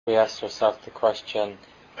We asked ourselves the question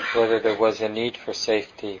whether there was a need for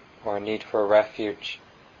safety or a need for a refuge.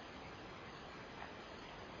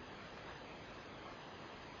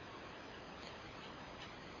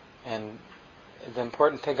 And the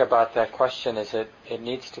important thing about that question is that it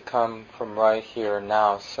needs to come from right here and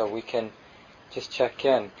now, so we can just check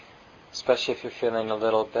in, especially if you're feeling a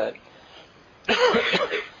little bit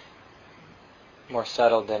more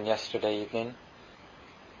settled than yesterday evening.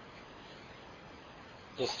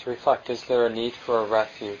 Just reflect, is there a need for a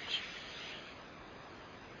refuge?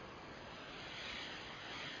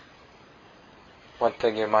 One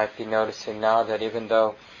thing you might be noticing now, that even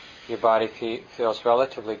though your body feels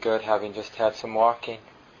relatively good, having just had some walking,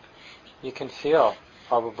 you can feel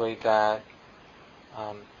probably that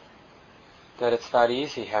it's not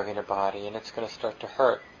easy having a body, and it's going to start to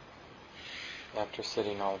hurt after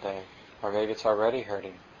sitting all day, or maybe it's already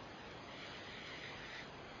hurting.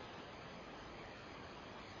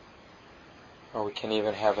 Or we can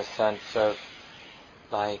even have a sense of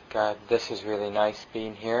this is really nice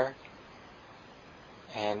being here,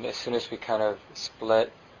 and as soon as we kind of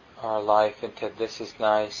split our life into this is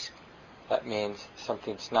nice, that means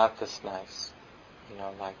something's not this nice,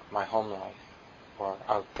 like my home life or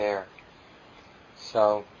out there.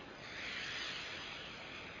 So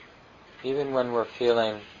even when we're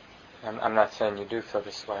feeling, I'm not saying you do feel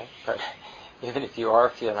this way, but even if you are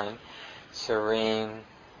feeling serene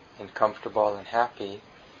and comfortable and happy,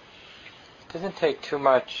 it doesn't take too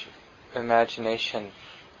much imagination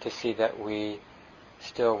to see that we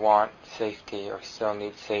still want safety or still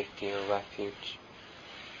need safety or refuge.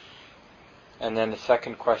 And then the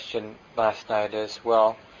second question last night is,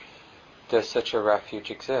 well, does such a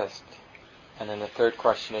refuge exist? And then the third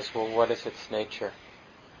question is, well, what is its nature?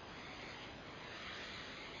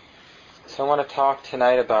 So I want to talk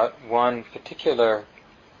tonight about one particular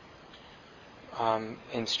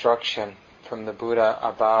instruction from the Buddha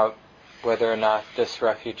about whether or not this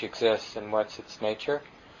refuge exists and what's its nature.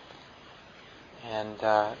 And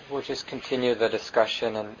we'll just continue the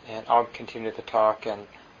discussion, and I'll continue the talk, and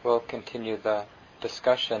we'll continue the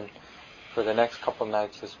discussion for the next couple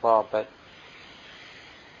nights as well. But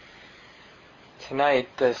tonight,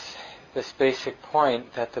 this basic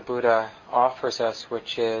point that the Buddha offers us,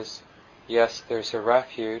 which is, yes, there's a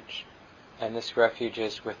refuge, and this refuge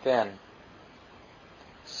is within.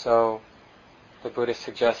 So the Buddha is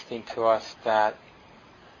suggesting to us that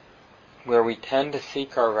where we tend to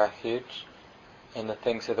seek our refuge in the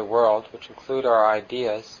things of the world, which include our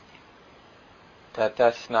ideas,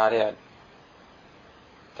 that's not it.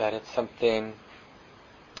 That it's something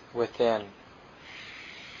within.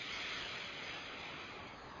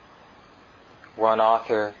 One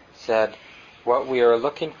author said, what we are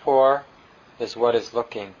looking for is what is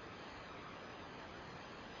looking.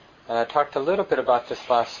 And I talked a little bit about this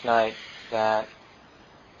last night, that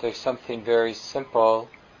there's something very simple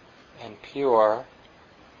and pure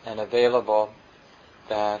and available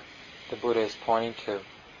that the Buddha is pointing to.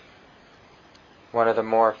 One of the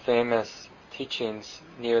more famous teachings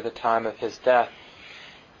near the time of his death,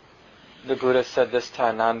 the Buddha said this to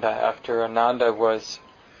Ananda, after Ananda was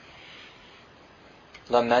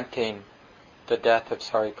lamenting the death of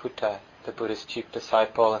Sariputta, the Buddha's chief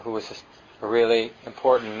disciple, who was a really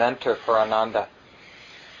important mentor for Ananda.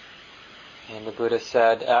 And the Buddha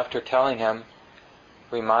said, after telling him,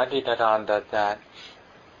 reminding Ananda that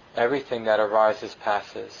everything that arises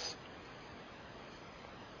passes,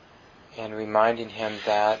 and reminding him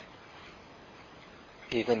that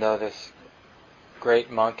even though this great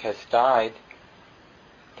monk has died,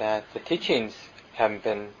 that the teachings haven't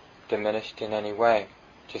been diminished in any way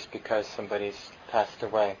just because somebody's passed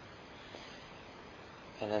away.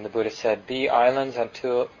 And then the Buddha said, be islands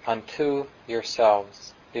unto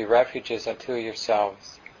yourselves, be refuges unto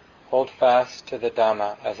yourselves. Hold fast to the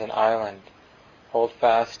Dhamma as an island. Hold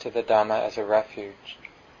fast to the Dhamma as a refuge.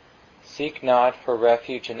 Seek not for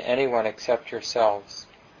refuge in anyone except yourselves.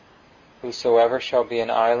 Whosoever shall be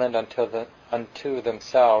an island unto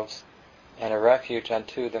themselves, and a refuge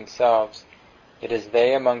unto themselves, it is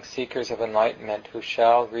they among seekers of enlightenment who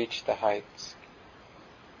shall reach the heights.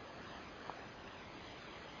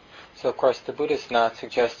 So of course the Buddha is not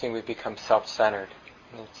suggesting we become self-centered.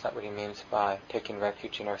 That's not what he means by taking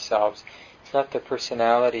refuge in ourselves. It's not the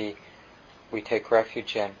personality we take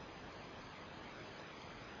refuge in.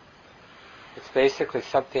 It's basically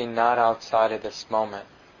something not outside of this moment.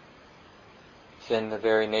 It's in the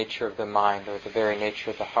very nature of the mind, or the very nature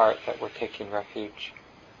of the heart, that we're taking refuge.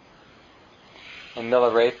 And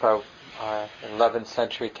Milarepa, an 11th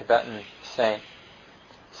century Tibetan saint,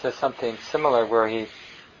 says something similar, where he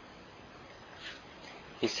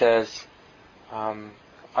says,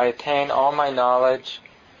 I attain all my knowledge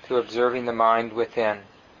through observing the mind within.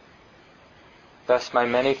 Thus my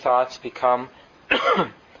many thoughts become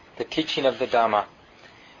the teaching of the Dhamma,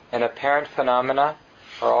 and apparent phenomena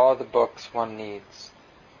are all the books one needs.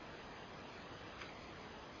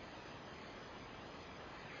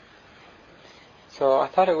 So I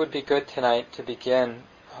thought it would be good tonight to begin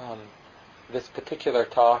this particular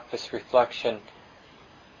talk, this reflection,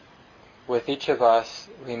 with each of us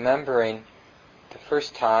remembering the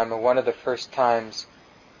first time, or one of the first times,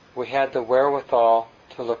 we had the wherewithal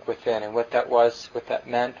to look within, and what that was, what that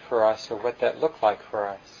meant for us, or what that looked like for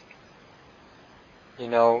us. You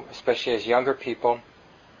know, especially as younger people,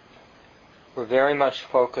 we're very much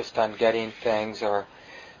focused on getting things or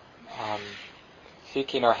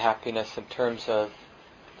seeking our happiness in terms of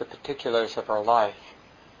the particulars of our life.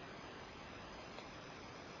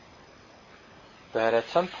 But at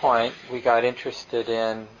some point we got interested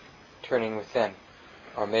in turning within,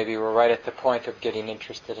 or maybe we're right at the point of getting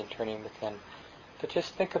interested in turning within. But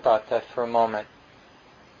just think about that for a moment,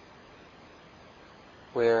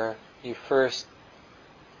 where you first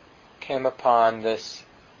came upon this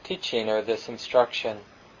teaching or this instruction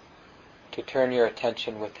to turn your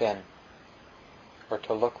attention within, or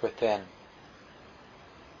to look within.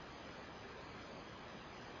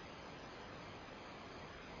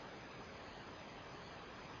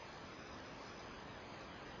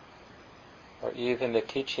 Or even the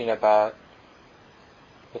teaching about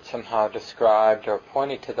that somehow described or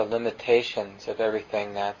pointed to the limitations of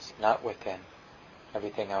everything that's not within,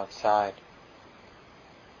 everything outside.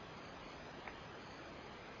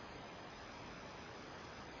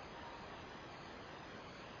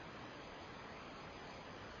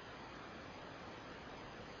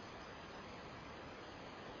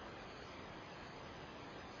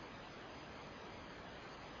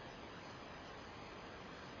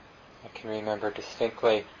 I can remember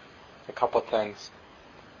distinctly a couple things.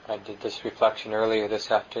 I did this reflection earlier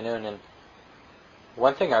this afternoon, and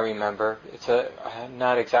one thing I remember, it's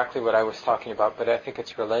not exactly what I was talking about, but I think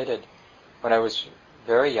it's related. When I was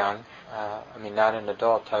very young, not an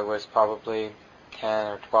adult, I was probably 10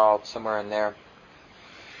 or 12, somewhere in there.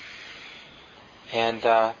 And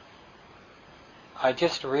I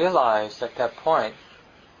just realized at that point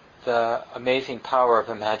the amazing power of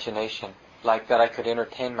imagination, like that I could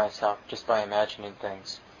entertain myself just by imagining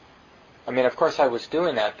things. Of course I was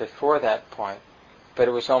doing that before that point, but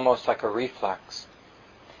it was almost like a reflex.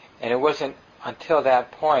 And it wasn't until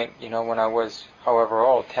that point, when I was however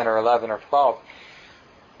old, 10 or 11 or 12,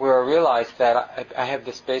 where I realized that I have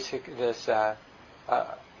this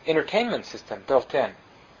entertainment system built in,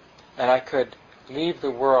 and I could leave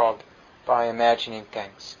the world by imagining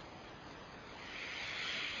things.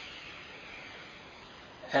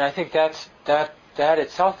 And I think that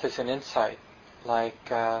itself is an insight.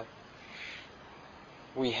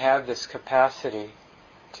 We have this capacity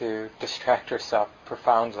to distract ourselves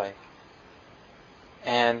profoundly.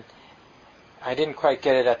 And I didn't quite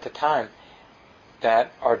get it at the time,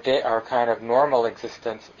 that our kind of normal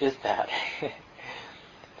existence is that.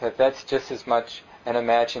 That's just as much an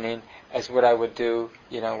imagining as what I would do,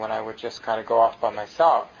 when I would just kind of go off by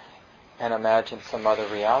myself and imagine some other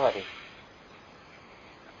reality.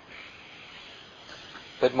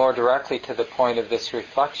 But more directly to the point of this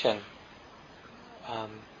reflection,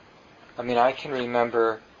 I can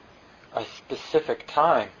remember a specific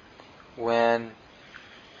time when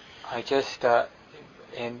I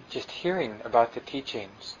in just hearing about the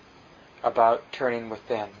teachings about turning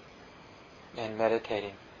within and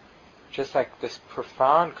meditating, just like this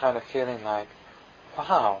profound kind of feeling like,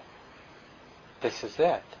 wow, this is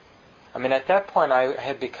it. At that point I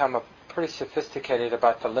had become pretty sophisticated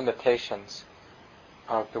about the limitations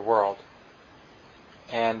of the world.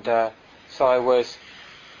 And so I was,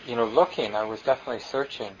 looking, I was definitely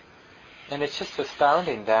searching. And it's just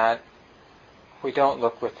astounding that we don't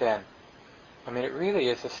look within. It really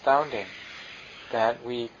is astounding that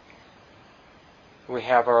we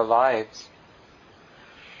have our lives.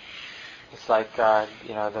 It's like, the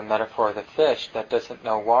metaphor of the fish that doesn't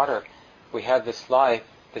know water. We have this life,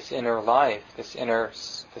 this inner life, this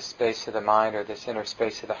space of the mind, or this inner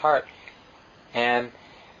space of the heart, and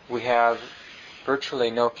we have virtually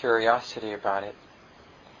no curiosity about it.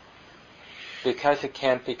 Because it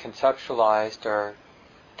can't be conceptualized or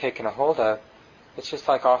taken a hold of, it's just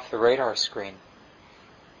like off the radar screen.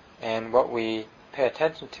 And what we pay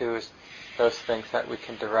attention to is those things that we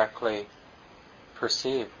can directly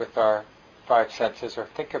perceive with our five senses, or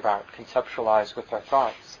think about, conceptualize with our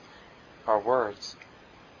thoughts, our words.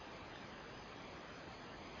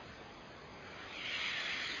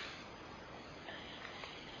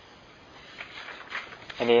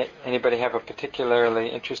 Anybody have a particularly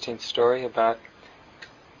interesting story about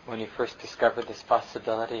when you first discovered this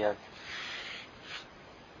possibility of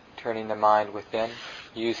turning the mind within,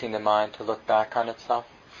 using the mind to look back on itself?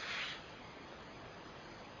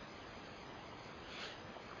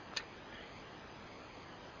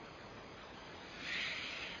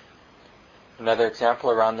 Another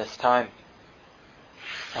example around this time,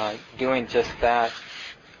 doing just that,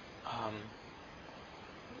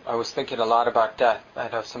 I was thinking a lot about death. I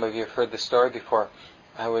know some of you have heard the story before.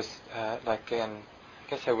 I was I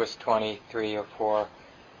guess I was 23 or 4,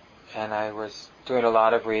 and I was doing a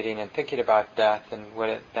lot of reading and thinking about death and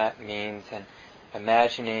what that means, and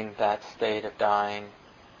imagining that state of dying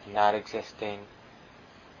and not existing.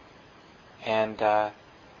 And that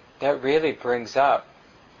really brings up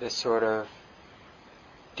this sort of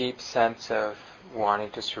deep sense of wanting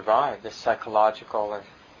to survive, this psychological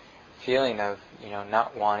feeling of,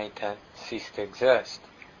 not wanting to cease to exist.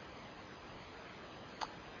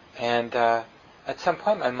 And at some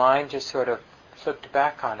point my mind just sort of flipped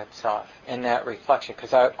back on itself in that reflection,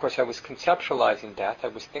 because of course I was conceptualizing death, I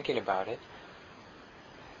was thinking about it,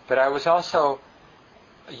 but I was also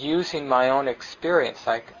using my own experience,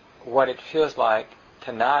 like what it feels like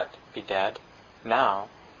to not be dead now,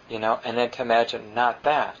 and then to imagine not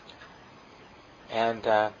that. And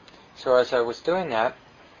so as I was doing that,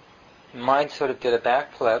 mind sort of did a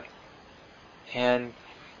backflip and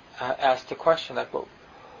asked the question, like, well,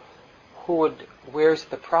 where's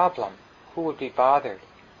the problem? Who would be bothered?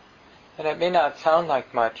 And it may not sound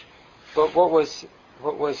like much, but what was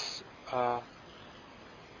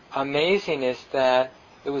amazing is that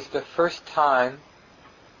it was the first time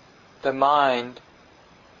the mind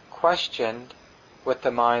questioned what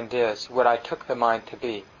the mind is, what I took the mind to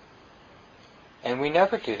be. And we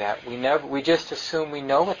never do that. We just assume we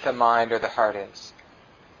know what the mind or the heart is.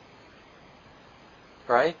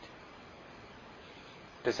 Right?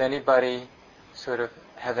 Does anybody sort of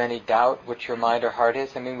have any doubt what your mind or heart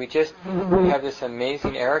is? I mean, we have this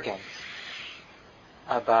amazing arrogance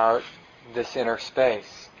about this inner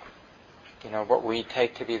space. What we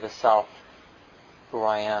take to be the self, who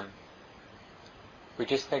I am. We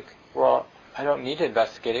just think, well, I don't need to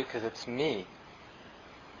investigate it because it's me.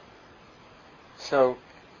 So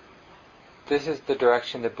this is the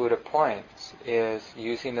direction the Buddha points, is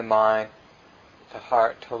using the mind, the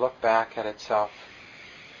heart, to look back at itself.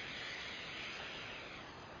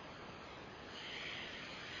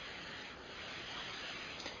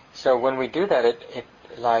 So when we do that,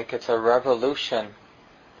 it's a revolution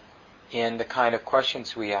in the kind of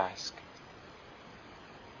questions we ask.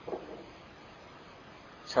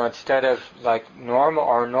 So instead of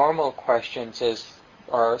normal questions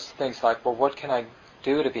are things like, well, what can I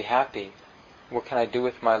do to be happy? What can I do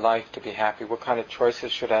with my life to be happy? What kind of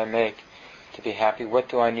choices should I make to be happy? What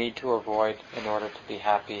do I need to avoid in order to be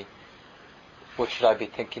happy? What should I be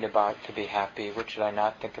thinking about to be happy? What should I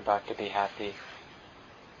not think about to be happy?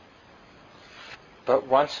 But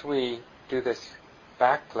once we do this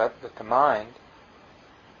backflip with the mind,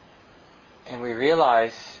 and we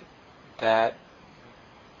realize that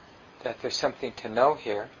there's something to know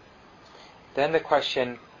here, then the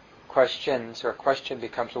question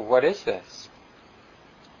becomes, well, what is this?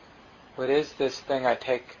 What is this thing I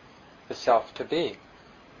take the self to be,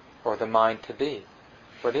 or the mind to be?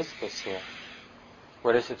 What is this here?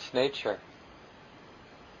 What is its nature?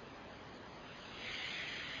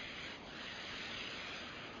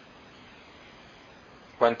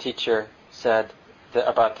 One teacher said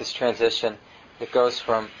about this transition, it goes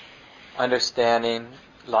from understanding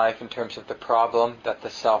life in terms of the problem that the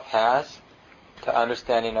self has, to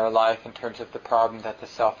understanding our life in terms of the problem that the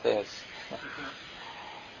self is.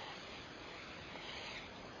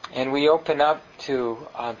 And we open up to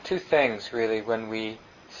two things, really, when we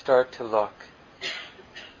start to look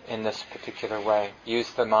in this particular way.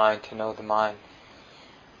 Use the mind to know the mind.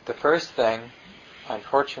 The first thing,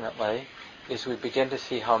 unfortunately, is we begin to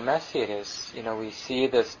see how messy it is. We see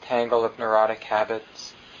this tangle of neurotic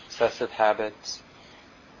habits, obsessive habits.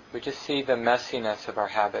 We just see the messiness of our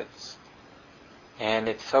habits. And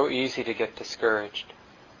it's so easy to get discouraged.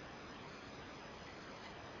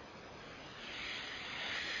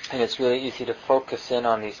 And it's really easy to focus in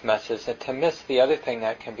on these messes and to miss the other thing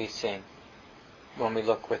that can be seen when we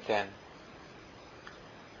look within,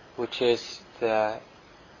 which is the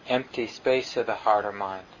empty space of the heart or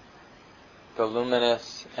mind. The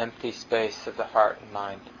luminous, empty space of the heart and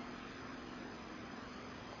mind.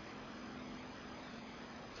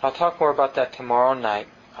 I'll talk more about that tomorrow night.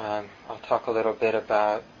 I'll talk a little bit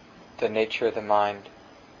about the nature of the mind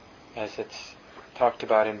as it's talked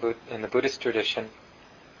about in the Buddhist tradition.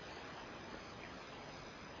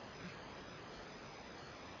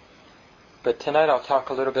 But tonight I'll talk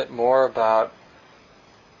a little bit more about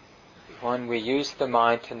when we use the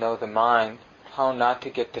mind to know the mind, how not to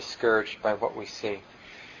get discouraged by what we see.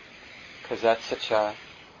 Because that's such a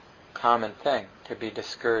common thing, to be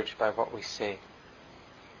discouraged by what we see.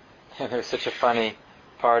 And there's such a funny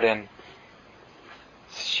part in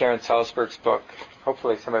Sharon Salzberg's book.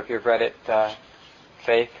 Hopefully some of you have read it,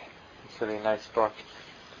 Faith. It's a really nice book.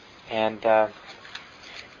 And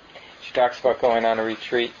she talks about going on a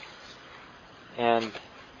retreat. And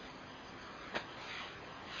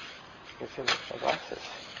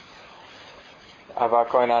about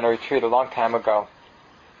going on a retreat a long time ago.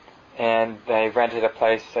 And they rented a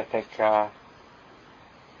place, I think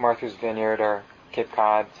Martha's Vineyard or Cape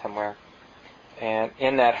Cod, somewhere. And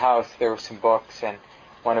in that house there were some books, and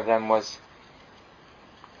one of them was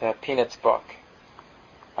the Peanuts book.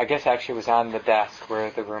 I guess actually it was on the desk where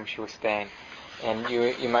the room she was staying. And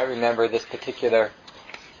you might remember this particular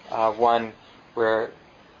one where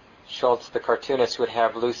Schultz, the cartoonist, would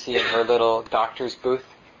have Lucy in her little doctor's booth.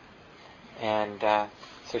 And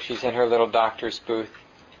so she's in her little doctor's booth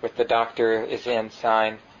with the doctor is in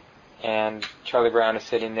sign, and Charlie Brown is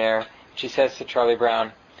sitting there. She says to Charlie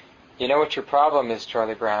Brown, "You know what your problem is,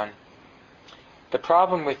 Charlie Brown? The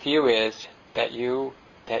problem with you is that you're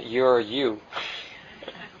you."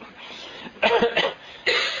 Of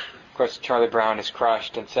course, Charlie Brown is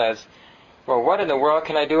crushed and says, "Well, what in the world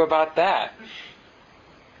can I do about that?"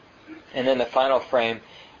 And in the final frame,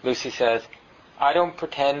 Lucy says, "I don't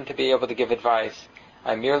pretend to be able to give advice.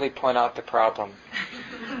 I merely point out the problem."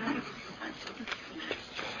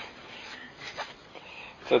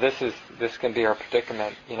 So this can be our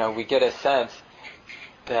predicament. We get a sense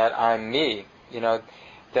that I'm me,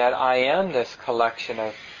 that I am this collection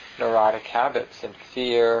of neurotic habits and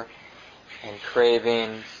fear and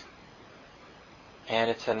cravings, and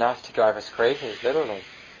it's enough to drive us crazy, literally.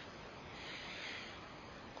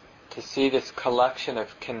 To see this collection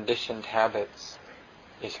of conditioned habits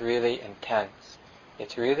is really intense.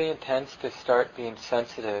 It's really intense to start being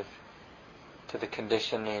sensitive to the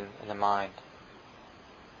conditioning in the mind.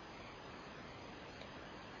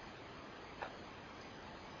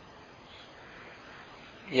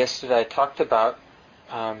 Yesterday I talked about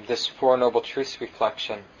this Four Noble Truths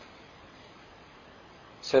reflection.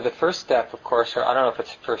 So the first step, of course, or I don't know if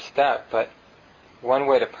it's the first step, but one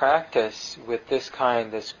way to practice with this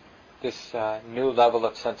new level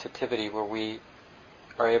of sensitivity where we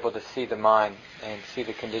are able to see the mind and see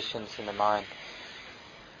the conditions in the mind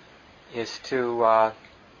is to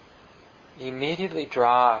immediately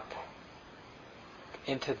drop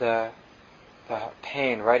into the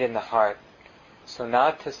pain right in the heart. So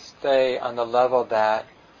not to stay on the level that,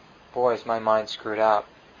 boy, is my mind screwed up,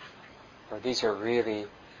 or these are really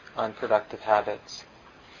unproductive habits.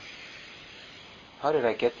 How did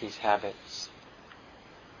I get these habits?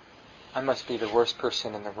 I must be the worst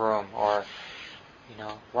person in the room, or,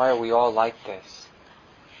 why are we all like this?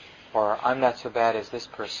 Or, I'm not so bad as this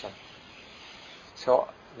person. So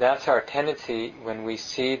that's our tendency when we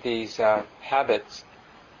see these habits.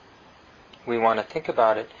 We want to think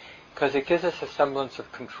about it, because it gives us a semblance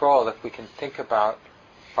of control if we can think about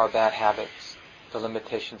our bad habits, the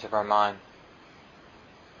limitations of our mind.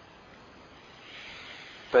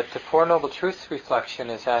 But the Four Noble Truths reflection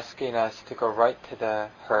is asking us to go right to the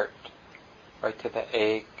hurt, right to the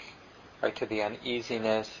ache, right to the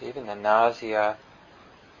uneasiness, even the nausea,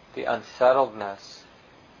 the unsettledness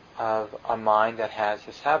of a mind that has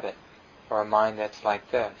this habit, or a mind that's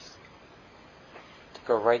like this. To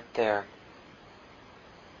go right there.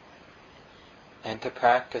 And to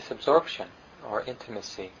practice absorption or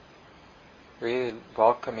intimacy, really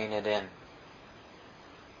welcoming it in.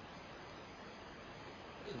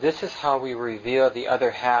 This is how we reveal the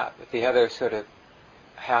other sort of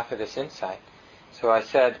half of this insight. So I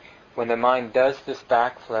said, when the mind does this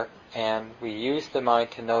backflip and we use the mind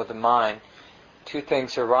to know the mind, two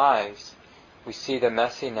things arise. We see the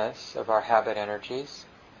messiness of our habit energies.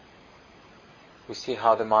 We see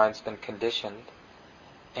how the mind's been conditioned.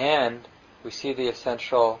 And we see the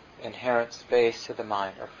essential inherent space of the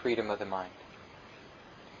mind, or freedom of the mind.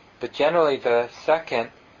 But generally the second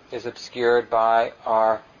is obscured by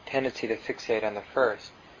our tendency to fixate on the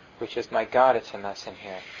first, which is, my God, it's a mess in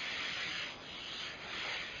here.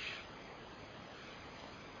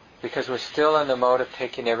 Because we're still in the mode of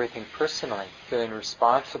taking everything personally, feeling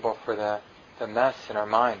responsible for the mess in our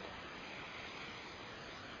mind.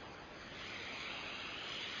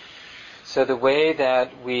 So the way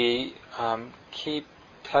that we keep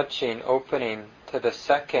touching, opening to the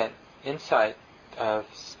second insight of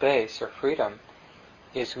space or freedom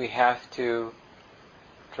is we have to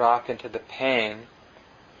drop into the pain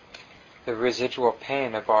the residual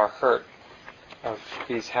pain of our hurt, of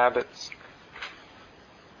these habits.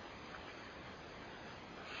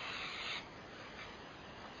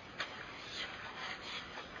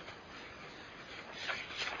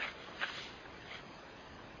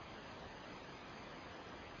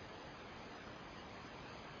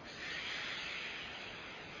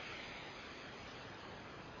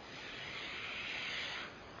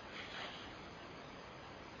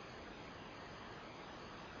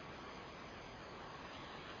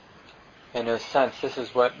 In a sense, this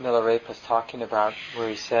is what Milarepa is talking about, where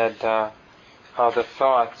he said how the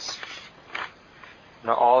thoughts,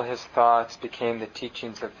 all his thoughts became the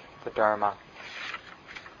teachings of the Dharma.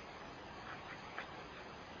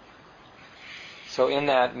 So in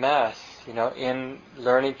that mess, in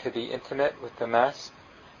learning to be intimate with the mess,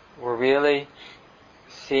 we're really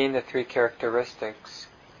seeing the three characteristics.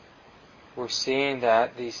 We're seeing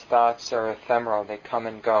that these thoughts are ephemeral, they come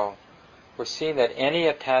and go. We're seeing that any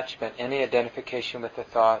attachment, any identification with the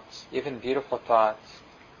thoughts, even beautiful thoughts,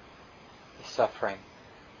 is suffering.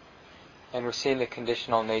 And we're seeing the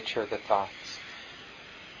conditional nature of the thoughts.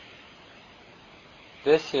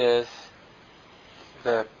 This is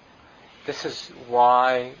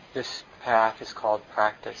why this path is called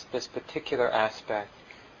practice. This particular aspect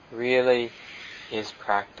really is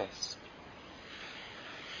practice.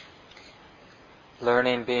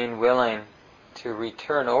 Learning, being willing to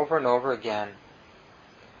return over and over again.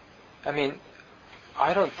 I mean,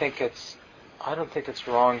 I don't think it's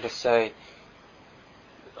wrong to say,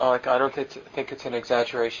 I don't think it's an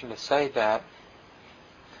exaggeration to say that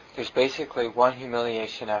there's basically one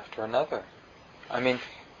humiliation after another. I mean,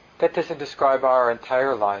 that doesn't describe our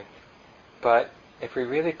entire life, but if we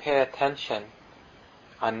really pay attention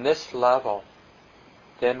on this level,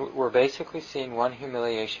 then we're basically seeing one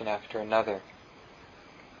humiliation after another.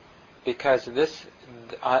 Because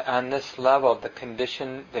on this level, the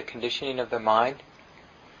conditioning of the mind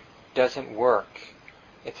doesn't work.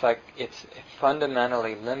 It's like it's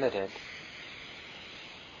fundamentally limited,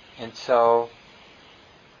 and so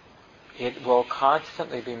it will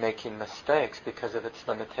constantly be making mistakes because of its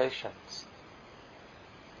limitations.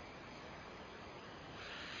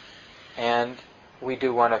 And we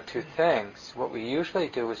do one of two things. What we usually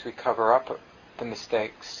do is we cover up the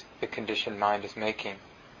mistakes the conditioned mind is making.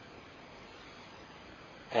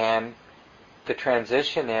 And the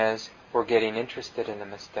transition is we're getting interested in the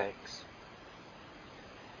mistakes.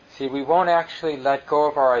 See, we won't actually let go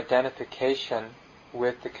of our identification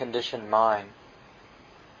with the conditioned mind,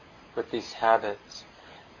 with these habits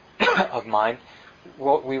of mind.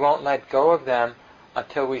 We won't let go of them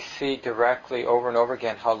until we see directly over and over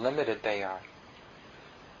again how limited they are.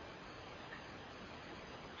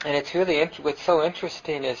 And it's really, what's so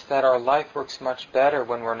interesting is that our life works much better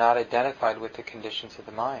when we're not identified with the conditions of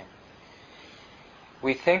the mind.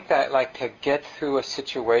 We think that to get through a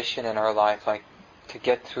situation in our life, like to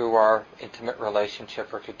get through our intimate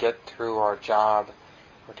relationship, or to get through our job,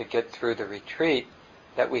 or to get through the retreat,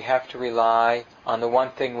 that we have to rely on the one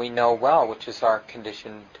thing we know well, which is our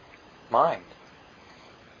conditioned mind.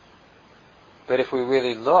 But if we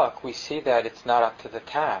really look, we see that it's not up to the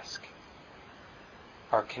task.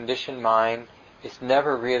 Our conditioned mind is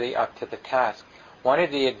never really up to the task. One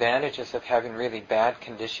of the advantages of having really bad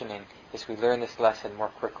conditioning is we learn this lesson more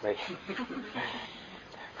quickly.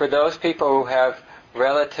 For those people who have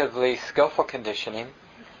relatively skillful conditioning,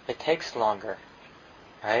 it takes longer,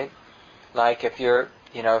 right? Like if you're,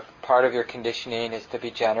 part of your conditioning is to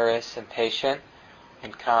be generous and patient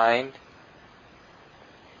and kind.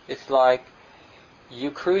 It's like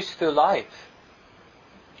you cruise through life.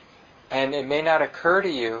 And it may not occur to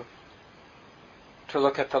you to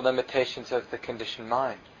look at the limitations of the conditioned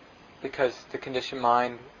mind, because the conditioned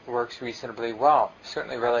mind works reasonably well,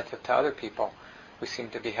 certainly relative to other people who seem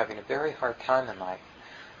to be having a very hard time in life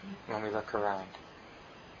when we look around.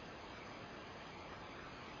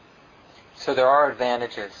 So there are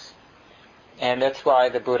advantages. And that's why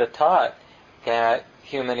the Buddha taught that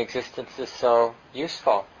human existence is so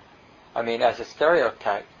useful. I mean, as a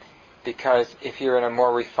stereotype. Because if you're in a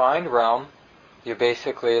more refined realm, you're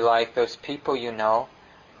basically like those people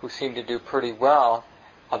who seem to do pretty well,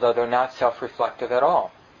 although they're not self-reflective at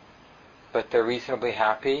all. But they're reasonably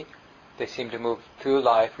happy, they seem to move through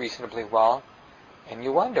life reasonably well, and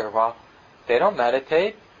you wonder, well, they don't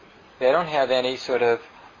meditate, they don't have any sort of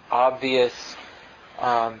obvious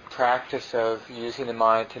practice of using the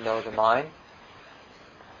mind to know the mind.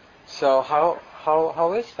 So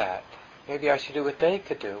how is that? Maybe I should do what they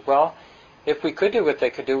could do. Well, if we could do what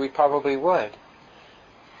they could do, we probably would.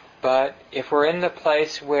 But if we're in the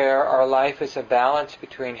place where our life is a balance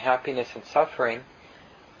between happiness and suffering,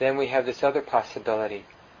 then we have this other possibility.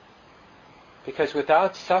 Because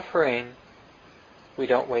without suffering, we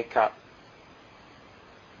don't wake up.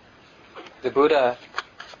 The Buddha,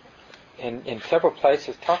 in several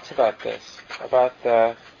places, talks about this, about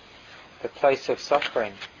the place of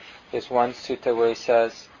suffering. There's one sutta where he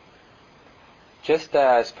says, just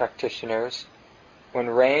as, practitioners, when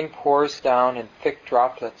rain pours down in thick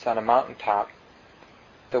droplets on a mountaintop,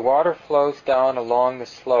 the water flows down along the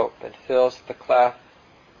slope and fills the cleft,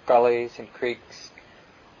 gullies, and creeks.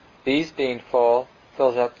 These being full,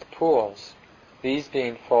 fills up the pools. These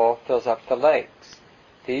being full, fills up the lakes.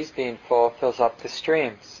 These being full, fills up the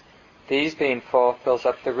streams. These being full, fills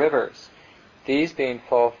up the rivers. These being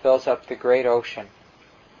full, fills up the great ocean.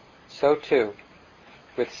 So too,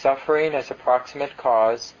 with suffering as approximate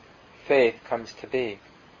cause, faith comes to be.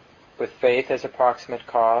 With faith as approximate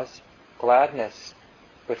cause, gladness.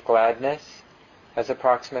 With gladness as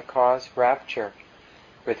approximate cause, rapture.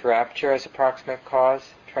 With rapture as approximate cause,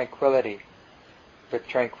 tranquility. With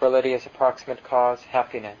tranquility as approximate cause,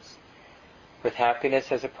 happiness. With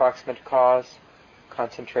happiness as approximate cause,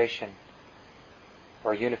 concentration,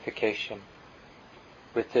 or unification.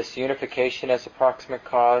 With this unification as approximate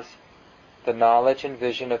cause, the knowledge and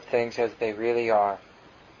vision of things as they really are,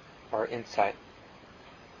 or insight.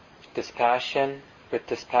 Dispassion, with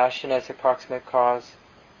dispassion as approximate cause,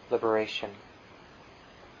 liberation.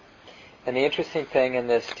 And the interesting thing in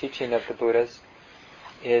this teaching of the Buddha's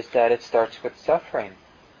is that it starts with suffering.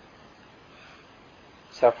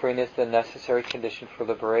 Suffering is the necessary condition for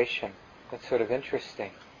liberation. That's sort of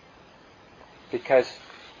interesting. Because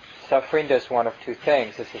suffering does one of two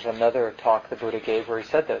things. This is another talk the Buddha gave where he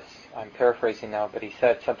said this. I'm paraphrasing now, but he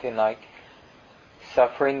said something like,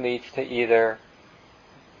 suffering leads to either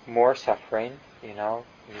more suffering, he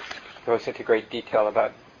goes into great detail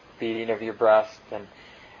about beating of your breast and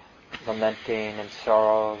lamenting and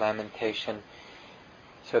sorrow, lamentation.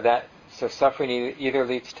 So suffering either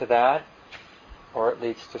leads to that, or it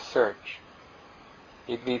leads to search.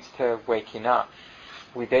 It leads to waking up.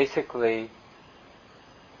 We basically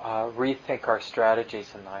rethink our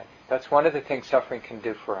strategies in life. That's one of the things suffering can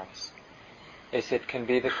do for us, is it can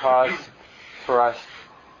be the cause for us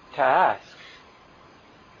to ask,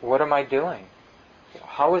 what am I doing?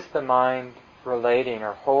 How is the mind relating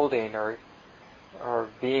or holding or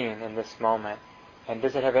being in this moment? And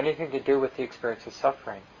does it have anything to do with the experience of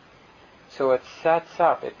suffering? So it sets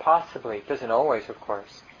up, it doesn't always, of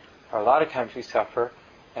course, or a lot of times we suffer,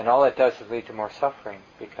 and all it does is lead to more suffering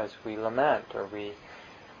because we lament or we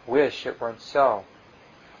wish it weren't so.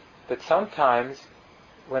 But sometimes,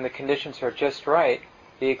 when the conditions are just right,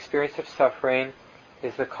 the experience of suffering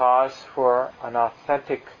is the cause for an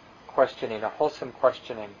authentic questioning, a wholesome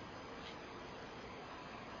questioning.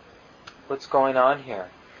 What's going on here?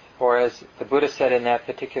 Or as the Buddha said in that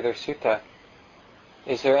particular sutta,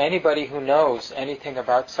 is there anybody who knows anything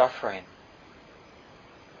about suffering?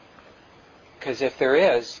 Because if there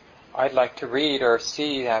is, I'd like to read or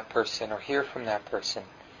see that person or hear from that person.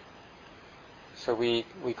 So we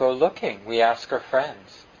go looking, we ask our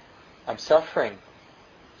friends, I'm suffering.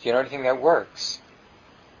 Do you know anything that works?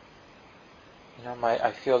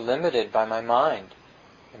 I feel limited by my mind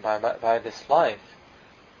and by this life.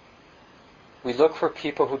 We look for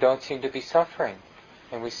people who don't seem to be suffering,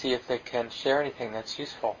 and we see if they can share anything that's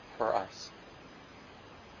useful for us.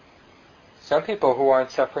 Some people who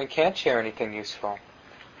aren't suffering can't share anything useful.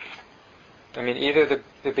 Either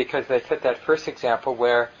because they fit that first example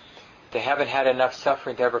where they haven't had enough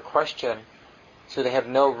suffering to ever question, so they have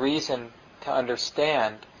no reason to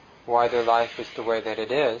understand why their life is the way that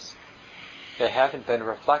it is. They haven't been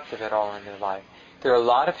reflective at all in their life. There are a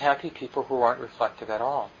lot of happy people who aren't reflective at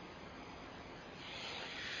all.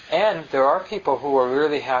 And there are people who are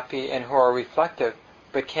really happy and who are reflective,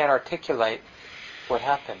 but can't articulate what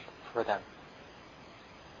happened for them.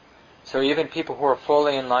 So even people who are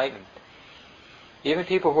fully enlightened,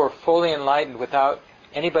 without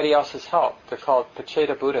anybody else's help, they're called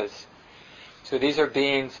Pacheta Buddhas. So these are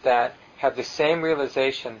beings that have the same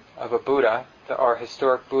realization of a Buddha, our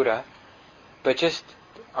historic Buddha, but just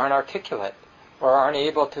aren't articulate, or aren't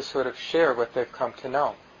able to sort of share what they've come to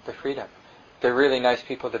know, the freedom. They're really nice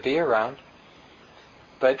people to be around,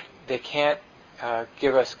 but they can't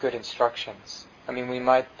give us good instructions. We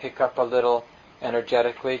might pick up a little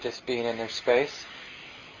energetically just being in their space,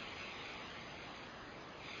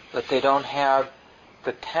 but they don't have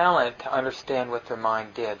the talent to understand what their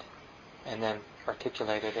mind did and then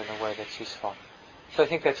articulate it in a way that's useful. So I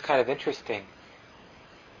think that's kind of interesting,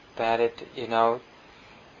 that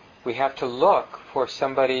we have to look for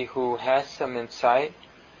somebody who has some insight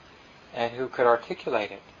and who could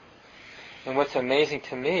articulate it. And what's amazing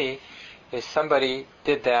to me is somebody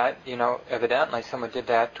did that, evidently someone did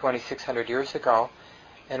that 2,600 years ago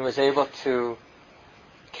and was able to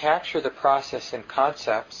capture the process in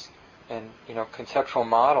concepts and, conceptual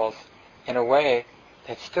models in a way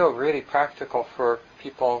that's still really practical for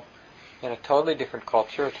people in a totally different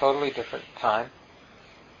culture, a totally different time,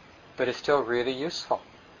 but it's still really useful.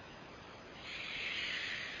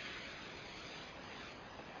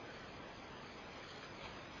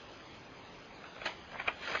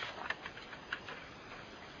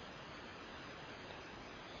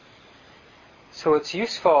 So what's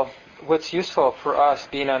useful for us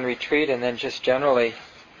being on retreat and then just generally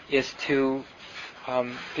is to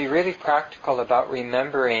be really practical about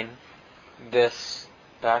remembering this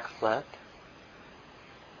backflip,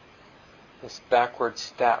 this backward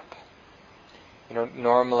step.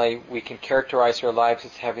 Normally we can characterize our lives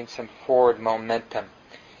as having some forward momentum.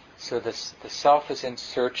 So the self is in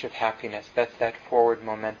search of happiness. That's that forward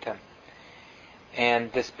momentum.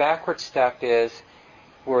 And this backward step is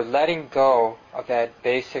we're letting go of that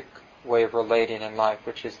basic way of relating in life,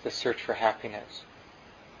 which is the search for happiness.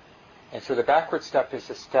 And so the backward step is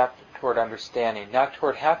a step toward understanding, not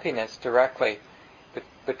toward happiness directly,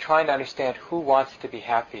 but trying to understand who wants to be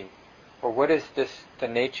happy, or what is the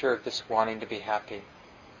nature of this wanting to be happy.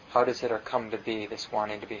 How does it come to be, this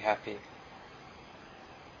wanting to be happy?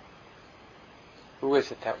 Who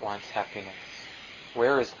is it that wants happiness?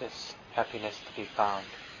 Where is this happiness to be found?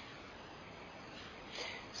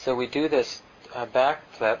 So we do this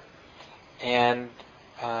backflip, and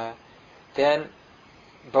then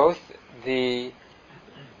both the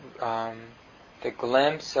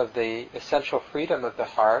glimpse of the essential freedom of the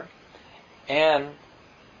heart and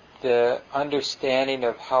the understanding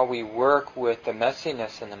of how we work with the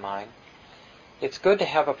messiness in the mind, it's good to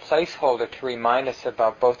have a placeholder to remind us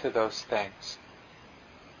about both of those things.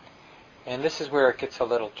 And this is where it gets a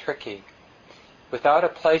little tricky. Without a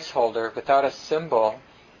placeholder, without a symbol,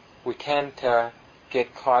 we tend to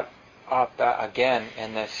get caught up again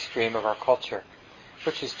in this stream of our culture,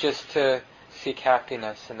 which is just to seek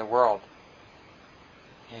happiness in the world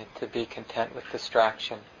and to be content with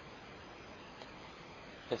distraction.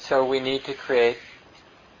 And so we need to create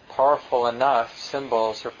powerful enough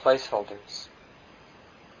symbols or placeholders.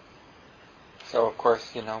 So of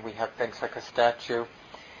course, we have things like a statue,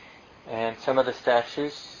 and some of the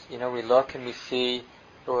statues, we look and we see,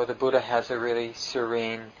 the Buddha has a really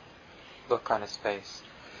serene look on his face.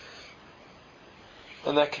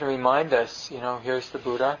 And that can remind us, here's the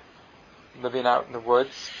Buddha living out in the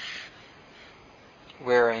woods,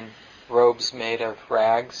 wearing robes made of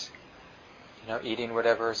rags, eating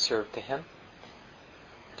whatever is served to him,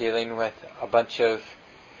 dealing with a bunch of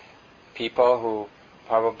people who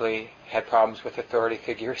probably had problems with authority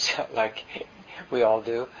figures, like we all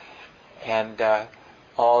do, and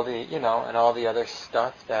all the other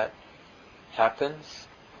stuff that happens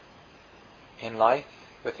in life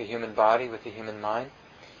with the human body, with the human mind.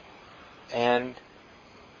 And,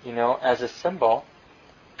 as a symbol,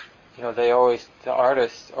 the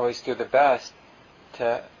artists always do the best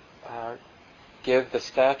to give the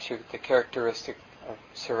statue the characteristic of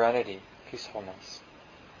serenity, peacefulness.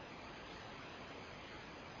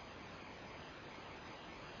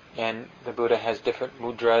 And the Buddha has different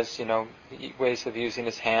mudras, ways of using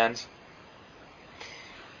his hands.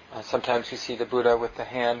 Sometimes you see the Buddha with the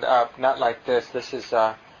hand up, not like this. This is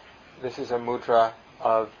a mudra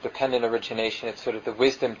of dependent origination. It's sort of the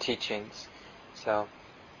wisdom teachings. So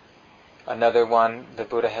another one, the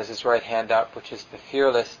Buddha has his right hand up, which is the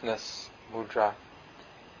fearlessness mudra.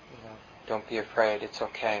 Don't be afraid, it's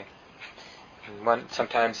okay. And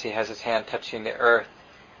sometimes he has his hand touching the earth,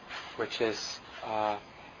 which is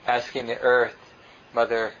asking the earth,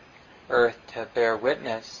 Mother Earth, to bear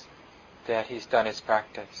witness that he's done his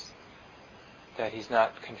practice, that he's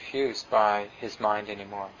not confused by his mind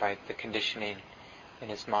anymore, by the conditioning in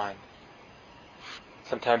his mind.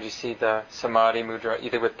 Sometimes you see the samadhi mudra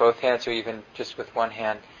either with both hands or even just with one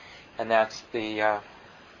hand, and that's the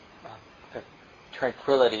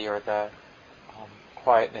tranquility or the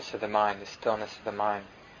quietness of the mind, the stillness of the mind.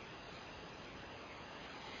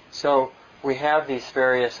 So we have these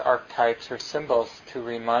various archetypes or symbols to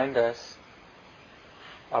remind us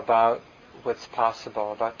about what's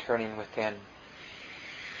possible, about turning within.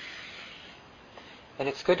 And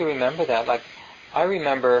it's good to remember that. Like, I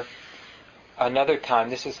remember another time,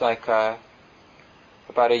 this is like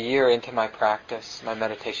about a year into my practice, my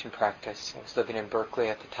meditation practice. I was living in Berkeley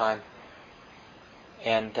at the time.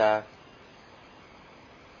 And I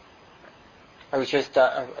was just,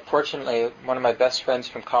 fortunately, one of my best friends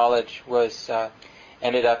from college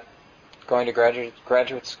ended up going to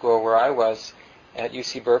graduate school where I was at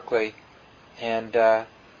UC Berkeley, and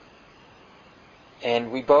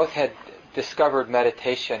we both had discovered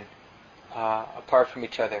meditation apart from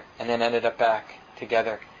each other, and then ended up back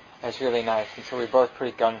together. It was really nice, and so we were both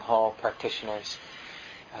pretty gung-ho practitioners,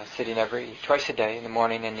 sitting twice a day, in the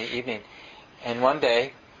morning and the evening. And one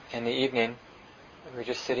day, in the evening, we were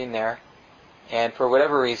just sitting there, and for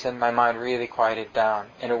whatever reason, my mind really quieted down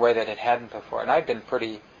in a way that it hadn't before. And I'd been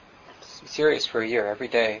pretty serious for a year, every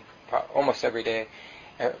day, almost every day,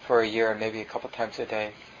 for a year, and maybe a couple times a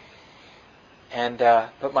day. And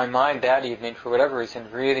but my mind that evening, for whatever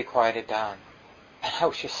reason, really quieted down. And I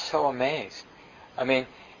was just so amazed. I mean,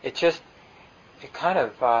 it kind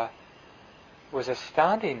of was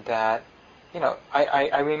astounding that,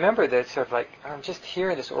 I remember that sort of like, I'm just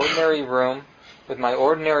here in this ordinary room with my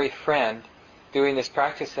ordinary friend doing this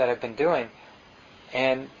practice that I've been doing,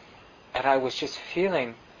 and I was just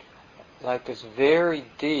feeling like this very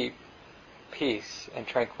deep peace and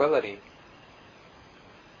tranquility.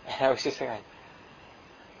 And I was just like,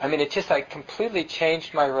 it just like completely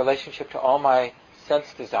changed my relationship to all my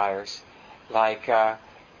sense desires, like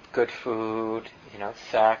good food,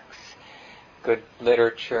 sex, good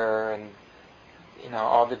literature, and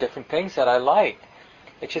all the different things that I liked.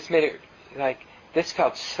 It just made it like, this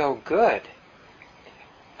felt so good.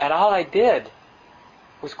 And all I did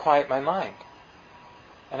was quiet my mind.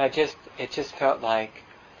 And it just felt like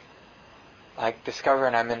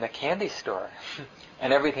discovering I'm in the candy store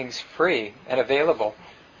and everything's free and available.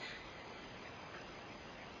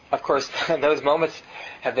 Of course, those moments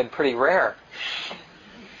have been pretty rare.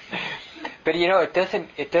 But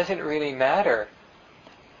it doesn't really matter,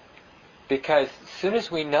 because as soon as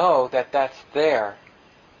we know that that's there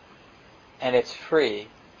and it's free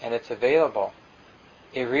and it's available,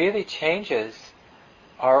 it really changes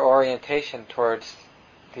our orientation towards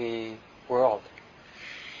the world.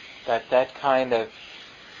 That kind of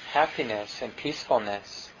happiness and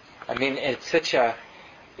peacefulness. It's such a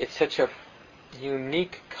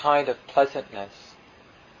unique kind of pleasantness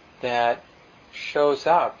that shows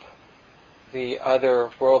up the other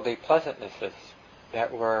worldly pleasantnesses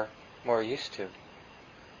that we're more used to. Of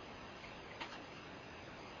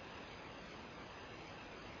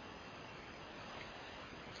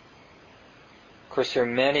course, there are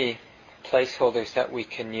many placeholders that we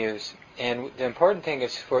can use, and the important thing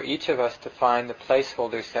is for each of us to find the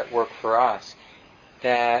placeholders that work for us,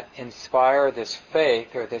 that inspire this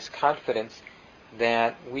faith or this confidence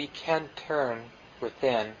that we can turn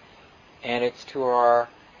within, and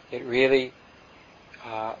it really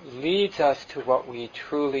leads us to what we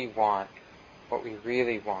truly want, what we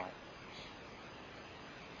really want.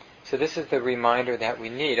 So this is the reminder that we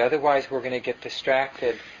need. Otherwise we're going to get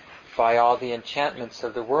distracted by all the enchantments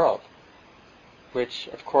of the world, which,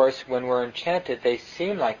 of course, when we're enchanted, they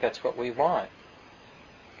seem like that's what we want.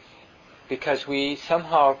 Because we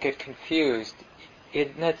somehow get confused.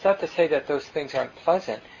 And it's not to say that those things aren't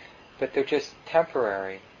pleasant, but they're just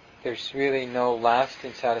temporary. There's really no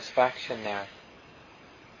lasting satisfaction there.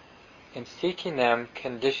 And seeking them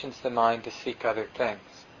conditions the mind to seek other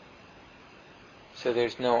things. So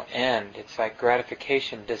there's no end. It's like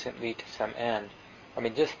gratification doesn't lead to some end.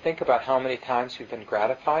 Just think about how many times we've been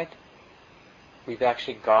gratified. We've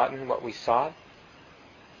actually gotten what we sought.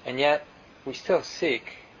 And yet, we still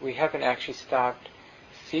seek. We haven't actually stopped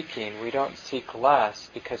seeking. We don't seek less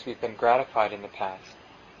because we've been gratified in the past.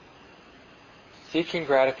 Seeking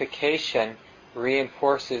gratification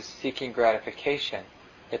reinforces seeking gratification.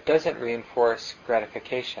 It doesn't reinforce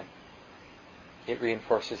gratification. It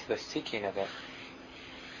reinforces the seeking of it.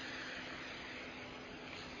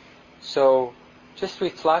 So, just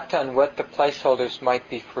reflect on what the placeholders might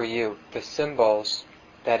be for you, the symbols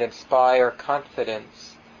that inspire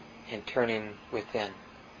confidence in turning within.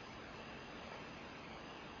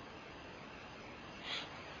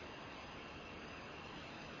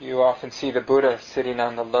 You often see the Buddha sitting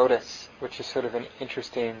on the lotus, which is sort of an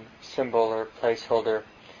interesting symbol or placeholder,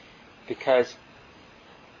 because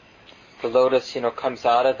the lotus, comes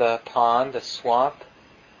out of the pond, the swamp,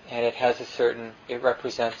 and it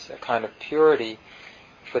represents a kind of purity.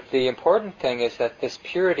 But the important thing is that this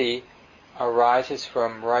purity arises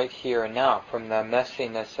from right here and now, from the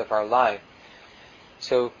messiness of our life.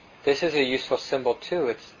 So this is a useful symbol too.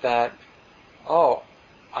 It's that,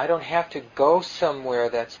 I don't have to go somewhere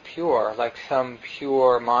that's pure, like some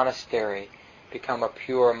pure monastery, become a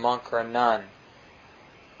pure monk or a nun,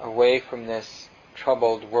 away from this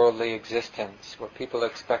troubled worldly existence where people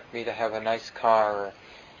expect me to have a nice car or,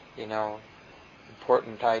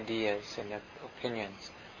 important ideas and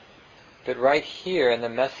opinions. But right here in the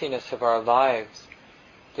messiness of our lives,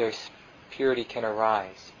 there's purity can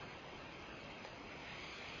arise.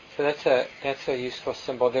 So that's a useful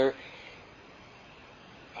symbol. There,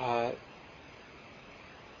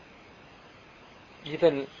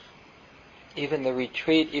 even the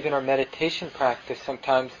retreat, even our meditation practice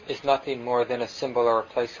sometimes is nothing more than a symbol or a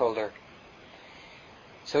placeholder.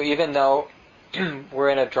 So even though we're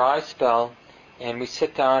in a dry spell and we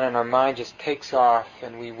sit down and our mind just takes off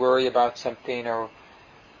and we worry about something, or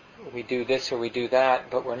we do this or we do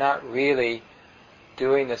that, but we're not really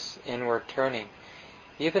doing this inward turning.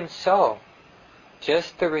 Even so,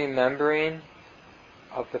 just the remembering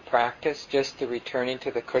of the practice, just the returning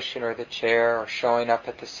to the cushion or the chair, or showing up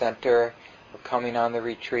at the center, or coming on the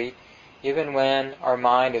retreat, even when our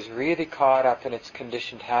mind is really caught up in its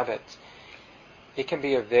conditioned habits, it can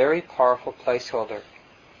be a very powerful placeholder,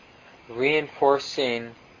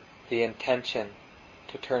 reinforcing the intention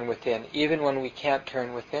to turn within, even when we can't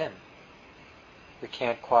turn within. We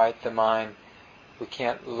can't quiet the mind. We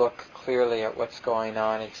can't look clearly at what's going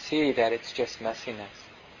on and see that it's just messiness.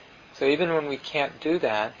 So even when we can't do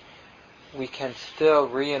that, we can still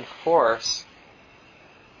reinforce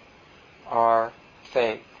our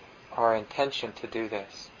faith, our intention to do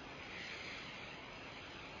this.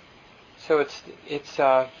 So it's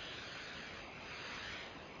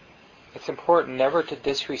important never to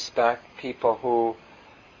disrespect people who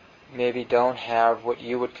maybe don't have what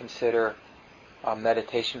you would consider a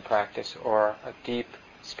meditation practice or a deep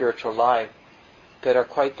spiritual life, that are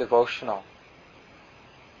quite devotional.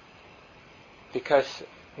 Because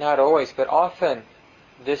not always, but often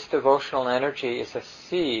this devotional energy is a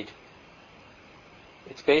seed.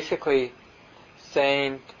 It's basically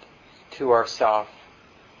saying to ourselves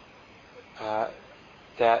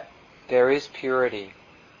that there is purity,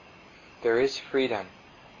 there is freedom.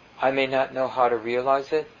 I may not know how to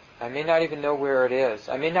realize it. I may not even know where it is.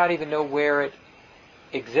 I may not even know where it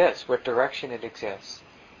exists, what direction it exists.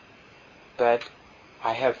 But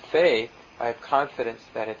I have faith, I have confidence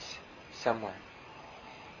that it's somewhere.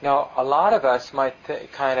 Now, a lot of us might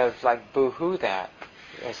kind of like boo-hoo that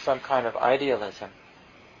as some kind of idealism.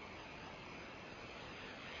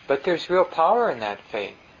 But there's real power in that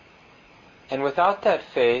faith. And without that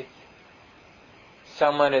faith,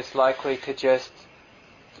 someone is likely to just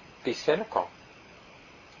be cynical,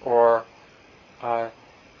 or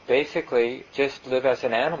basically just live as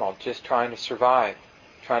an animal, just trying to survive,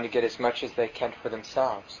 trying to get as much as they can for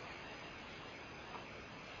themselves.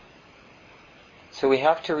 So we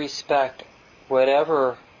have to respect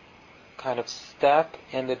whatever kind of step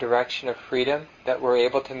in the direction of freedom that we're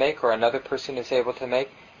able to make, or another person is able to make.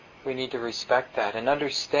 We need to respect that and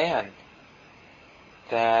understand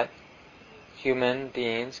that human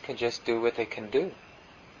beings can just do what they can do.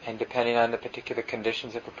 And depending on the particular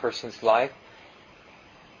conditions of a person's life,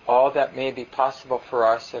 all that may be possible for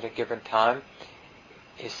us at a given time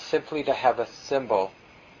is simply to have a symbol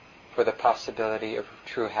for the possibility of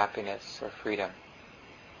true happiness or freedom.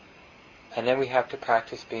 And then we have to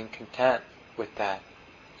practice being content with that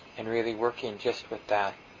and really working just with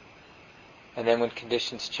that. And then when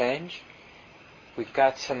conditions change, we've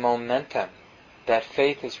got some momentum. That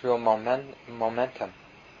faith is real momentum.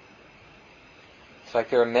 It's like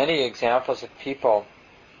there are many examples of people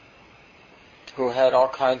who had all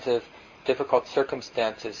kinds of difficult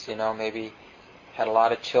circumstances, maybe had a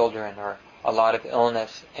lot of children or a lot of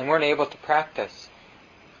illness, and weren't able to practice,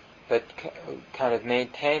 but kind of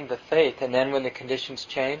maintained the faith. And then when the conditions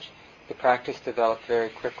changed, the practice developed very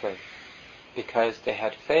quickly because they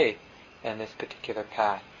had faith in this particular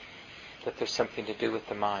path, that there's something to do with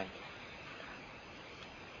the mind.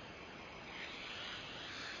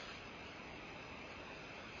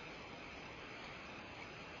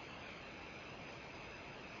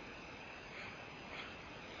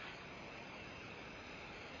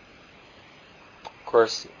 Of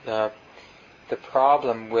course, the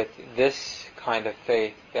problem with this kind of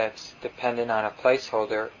faith that's dependent on a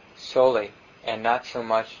placeholder solely, and not so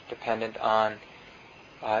much dependent on,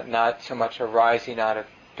 not so much arising out of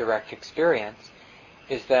direct experience,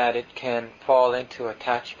 is that it can fall into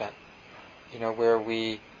attachment, where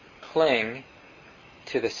we cling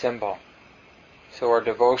to the symbol. So our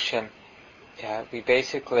devotion, we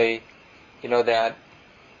basically, that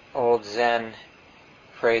old Zen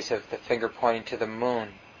phrase of the finger pointing to the moon,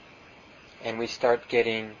 and we start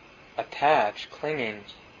getting attached, clinging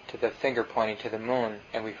to the finger pointing to the moon,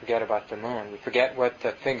 and we forget about the moon. We forget what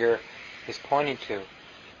the finger is pointing to,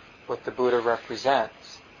 what the Buddha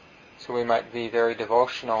represents. So we might be very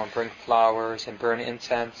devotional and bring flowers and burn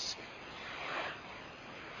incense,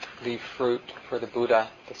 leave fruit for the Buddha,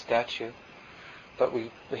 the statue, but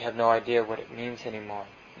we have no idea what it means anymore.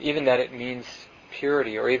 Even that it means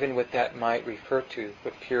purity, or even what that might refer to,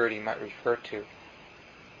 what purity might refer to.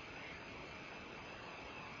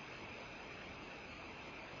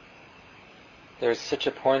 There's such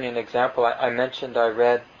a poignant example. I mentioned I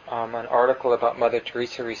read an article about Mother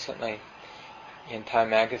Teresa recently in Time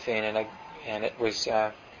magazine, and it was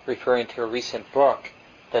referring to a recent book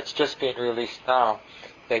that's just being released now.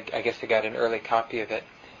 I guess they got an early copy of it,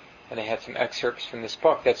 and they had some excerpts from this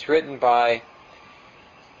book that's written by a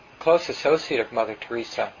close associate of Mother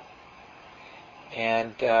Teresa,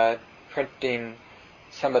 and printing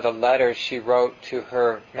some of the letters she wrote to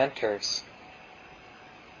her mentors,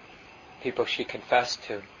 people she confessed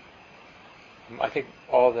to. I think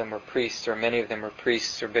all of them were priests, or many of them were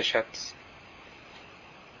priests or bishops.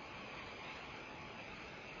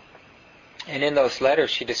 And in those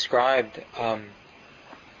letters she described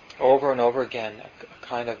over and over again a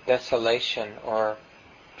kind of desolation or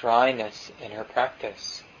dryness in her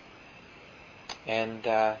practice. And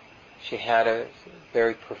she had a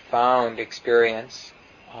very profound experience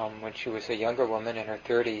when she was a younger woman in her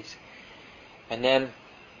 30s, and then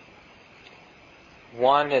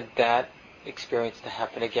wanted that experience to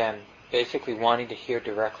happen again, basically wanting to hear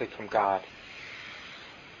directly from God.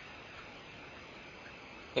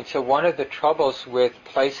 And so one of the troubles with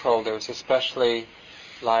placeholders, especially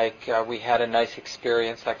like we had a nice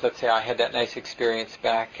experience, like let's say I had that nice experience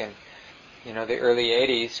back in the early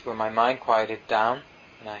 80s where my mind quieted down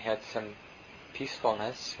and I had some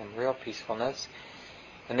peacefulness, some real peacefulness,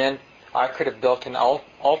 and then I could have built an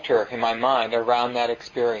altar in my mind around that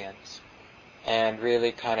experience and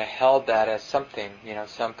really kind of held that as something,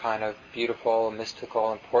 some kind of beautiful,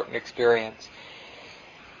 mystical, important experience,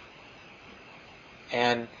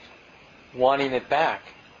 and wanting it back.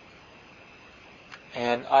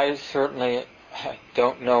 And I certainly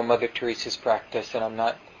don't know Mother Teresa's practice, and I'm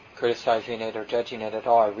not criticizing it or judging it at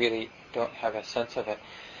all. I really don't have a sense of it.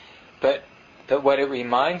 But what it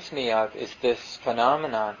reminds me of is this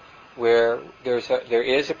phenomenon where there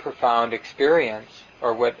is a profound experience,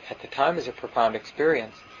 or what at the time is a profound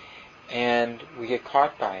experience, and we get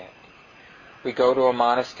caught by it. We go to a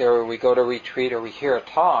monastery, or we go to a retreat, or we hear a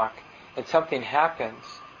talk, and something happens,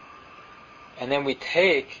 and then we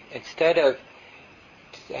take, instead of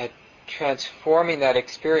transforming that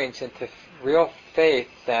experience into real faith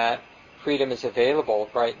that freedom is available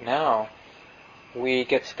right now, we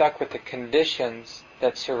get stuck with the conditions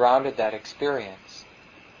that surrounded that experience.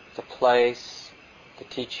 The place, the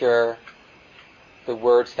teacher, the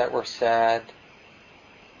words that were said,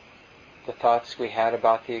 the thoughts we had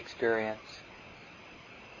about the experience.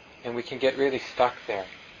 And we can get really stuck there.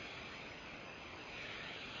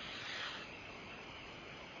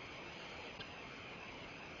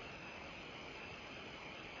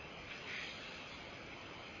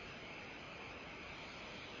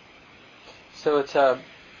 So it's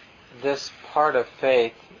this part of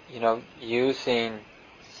faith, using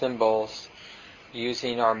symbols,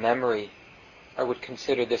 using our memory. I would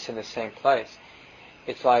consider this in the same place.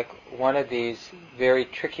 It's like one of these very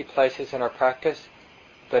tricky places in our practice,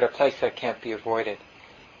 but a place that can't be avoided,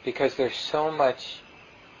 because there's so much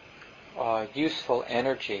useful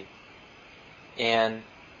energy in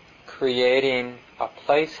creating a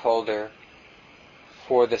placeholder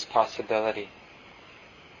for this possibility.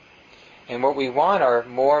 And what we want are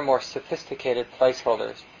more and more sophisticated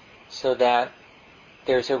placeholders, so that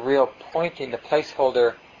there's a real pointing. The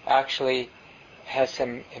placeholder actually has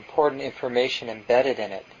some important information embedded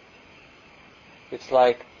in it. It's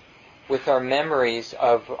like with our memories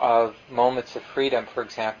of moments of freedom, for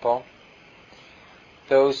example,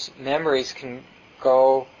 those memories can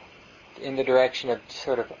go in the direction of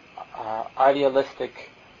sort of idealistic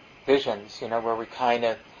visions, where we kind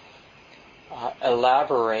of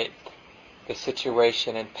elaborate the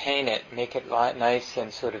situation and paint it, make it nice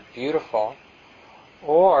and sort of beautiful.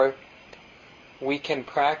 Or we can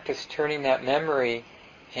practice turning that memory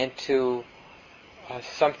into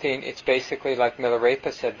something. It's basically like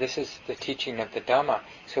Milarepa said, this is the teaching of the Dhamma.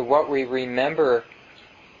 So what we remember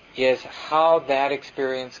is how that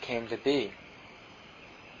experience came to be.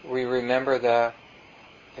 We remember the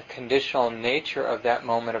conditional nature of that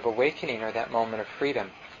moment of awakening or that moment of freedom.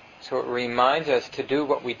 So it reminds us to do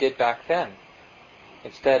what we did back then.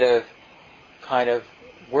 Instead of kind of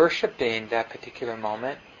worshipping that particular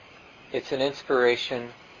moment, it's an inspiration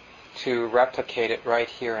to replicate it right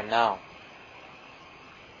here and now.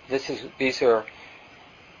 These are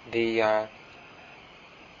the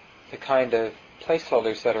kind of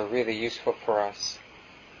placeholders that are really useful for us.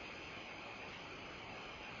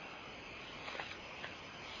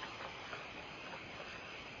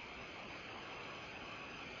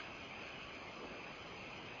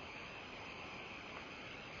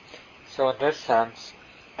 So in this sense,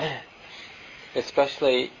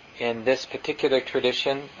 especially in this particular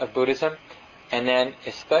tradition of Buddhism, and then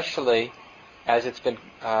especially as it's been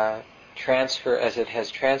as it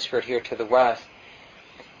has transferred here to the West,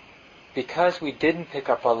 because we didn't pick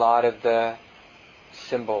up a lot of the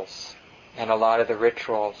symbols and a lot of the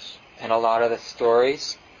rituals and a lot of the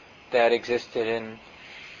stories that existed in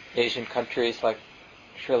Asian countries like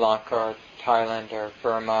Sri Lanka or Thailand or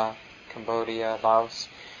Burma, Cambodia, Laos.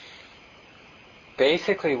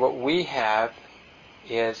 Basically what we have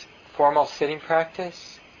is formal sitting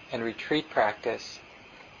practice and retreat practice.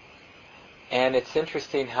 And it's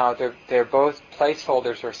interesting how they're both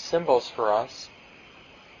placeholders or symbols for us,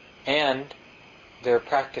 and they're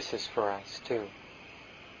practices for us too.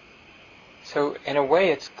 So in a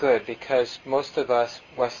way it's good, because most of us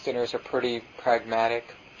Westerners are pretty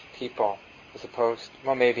pragmatic people, as opposed,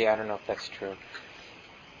 well, maybe, I don't know if that's true,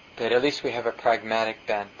 but at least we have a pragmatic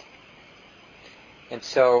bent. And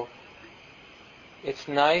so it's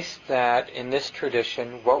nice that in this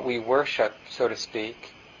tradition what we worship, so to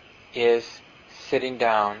speak, is sitting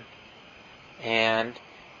down and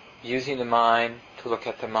using the mind to look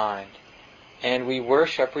at the mind. And we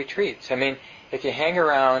worship retreats. I mean, if you hang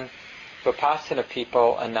around Vipassana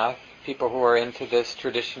people enough, people who are into this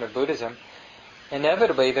tradition of Buddhism,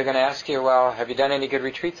 inevitably they're going to ask you, well, have you done any good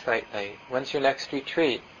retreats lately? When's your next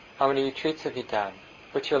retreat? How many retreats have you done?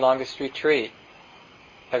 What's your longest retreat?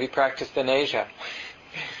 Have you practiced in Asia?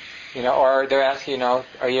 Or they're asking, are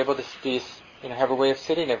you able to have a way of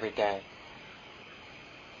sitting every day?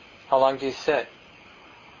 How long do you sit?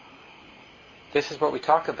 This is what we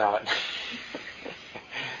talk about.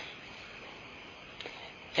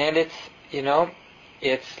 And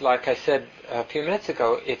it's like I said a few minutes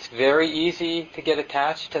ago, it's very easy to get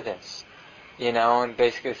attached to this, and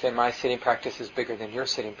basically say my sitting practice is bigger than your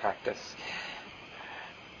sitting practice.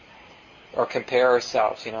 Or compare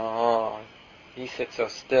ourselves, oh, he sits so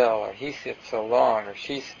still, or he sits so long, or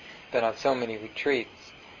she's been on so many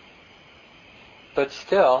retreats. But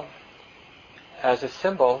still, as a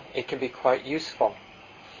symbol, it can be quite useful.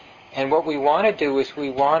 And what we want to do is we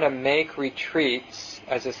want to make retreats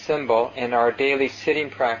as a symbol, and our daily sitting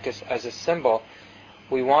practice as a symbol.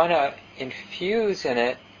 We want to infuse in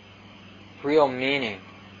it real meaning.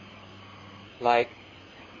 Like,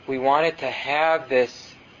 we want it to have this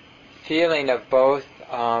feeling of both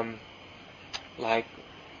like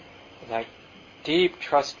deep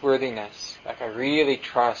trustworthiness. Like, I really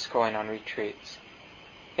trust going on retreats.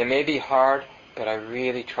 They may be hard, but I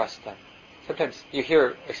really trust them. Sometimes you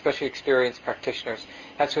hear, especially experienced practitioners,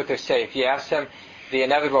 that's what they say. If you ask them the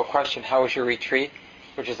inevitable question, how was your retreat?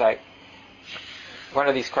 Which is like one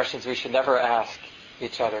of these questions we should never ask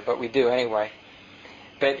each other, but we do anyway.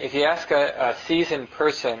 But if you ask a seasoned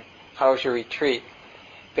person, how was your retreat?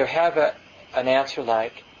 They'll have an answer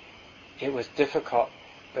like, it was difficult,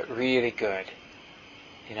 but really good.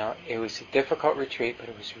 It was a difficult retreat, but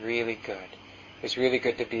it was really good. It was really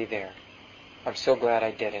good to be there. I'm so glad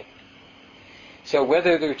I did it. So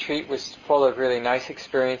whether the retreat was full of really nice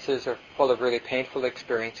experiences or full of really painful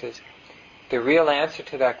experiences, the real answer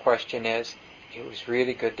to that question is, it was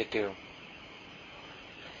really good to do.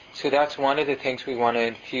 So that's one of the things we want to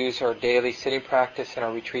infuse our daily sitting practice and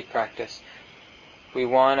our retreat practice.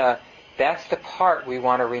 That's the part we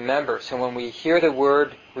want to remember. So when we hear the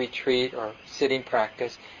word retreat or sitting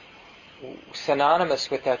practice, synonymous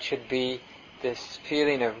with that should be this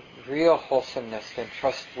feeling of real wholesomeness and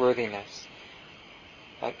trustworthiness.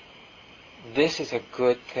 Like, this is a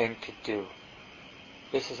good thing to do.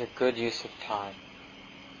 This is a good use of time.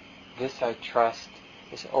 This, I trust,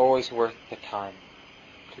 is always worth the time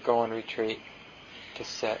to go on retreat, to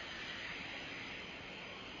sit.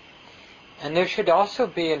 And there should also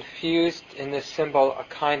be infused in this symbol a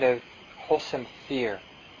kind of wholesome fear,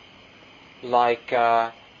 like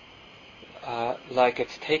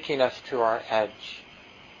it's taking us to our edge.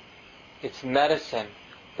 It's medicine,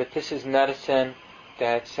 but this is medicine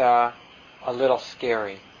that's a little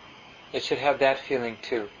scary. It should have that feeling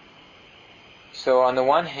too. So on the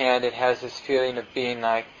one hand, it has this feeling of being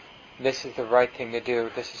like, this is the right thing to do,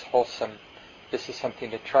 this is wholesome, this is something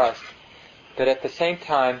to trust. But at the same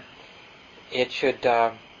time, it should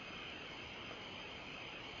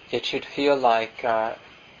feel like a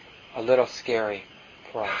little scary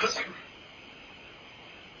for us.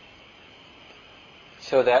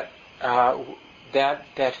 So that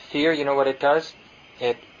fear, you know what it does?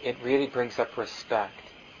 It really brings up respect.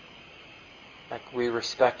 Like, we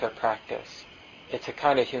respect our practice. It's a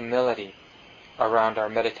kind of humility around our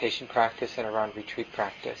meditation practice and around retreat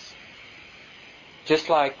practice. Just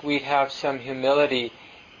like we'd have some humility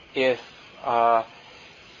if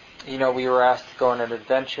we were asked to go on an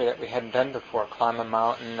adventure that we hadn't done before, climb a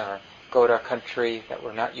mountain or go to a country that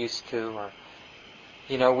we're not used to, or,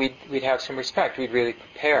 we'd have some respect. We'd really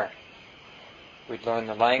prepare. We'd learn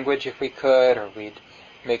the language if we could, or we'd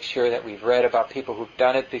make sure that we've read about people who've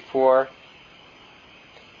done it before.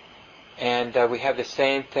 And we have the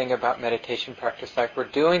same thing about meditation practice, like we're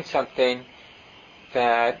doing something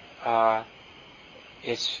that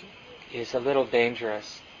is a little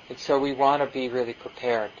dangerous. And so we want to be really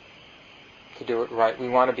prepared to do it right. We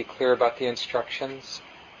want to be clear about the instructions.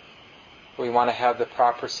 We want to have the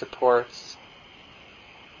proper supports,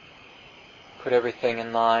 put everything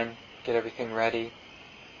in line, get everything ready.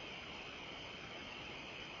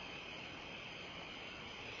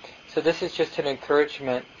 So this is just an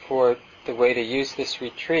encouragement for the way to use this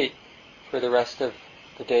retreat for the rest of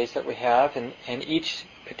the days that we have, and each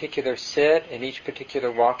particular sit, and each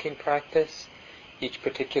particular walking practice, each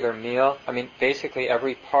particular meal. Basically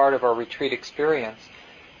every part of our retreat experience,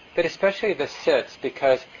 but especially the sits,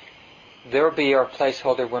 because they'll be our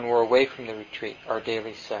placeholder when we're away from the retreat, our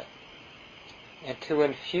daily sit. And to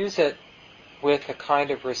infuse it with a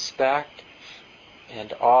kind of respect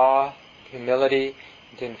and awe, humility,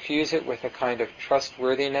 and to infuse it with a kind of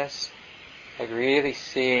trustworthiness, like really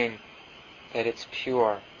seeing that it's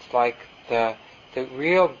pure. It's like the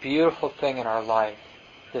real beautiful thing in our life,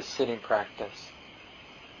 this sitting practice,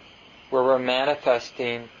 where we're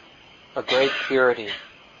manifesting a great purity.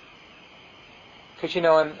 Because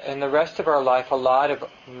in the rest of our life, a lot of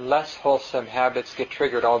less wholesome habits get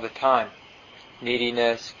triggered all the time.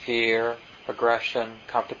 Neediness, fear, aggression,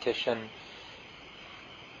 competition,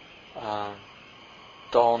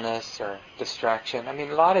 dullness or distraction. A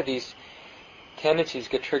lot of these tendencies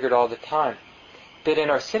get triggered all the time. But in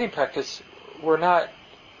our sitting practice, we're not,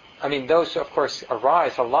 those of course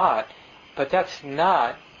arise a lot, but that's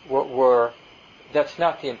not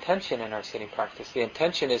the intention in our sitting practice. The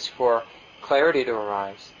intention is for clarity to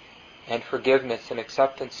arise, and forgiveness and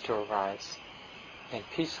acceptance to arise, and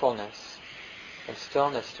peacefulness and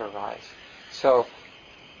stillness to arise. So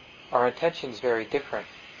our intention is very different.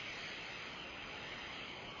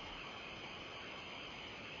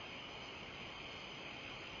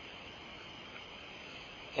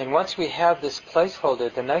 And once we have this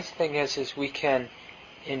placeholder, the nice thing is we can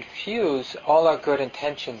infuse all our good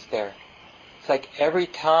intentions there. It's like every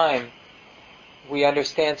time we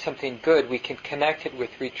understand something good, we can connect it with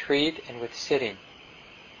retreat and with sitting.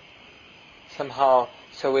 Somehow,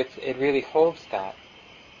 so it really holds that.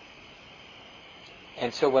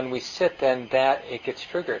 And so when we sit, then it gets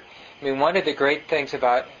triggered. One of the great things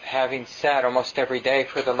about having sat almost every day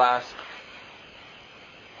for the last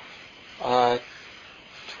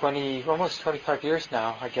almost 25 years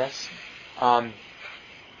now, I guess,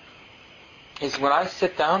 is when I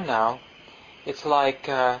sit down now, it's like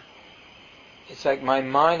my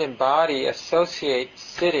mind and body associate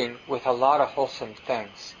sitting with a lot of wholesome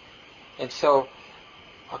things. And so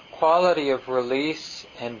a quality of release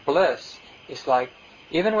and bliss is like,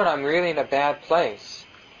 even when I'm really in a bad place,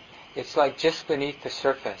 it's like just beneath the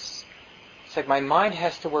surface. It's like my mind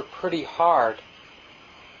has to work pretty hard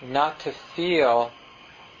not to feel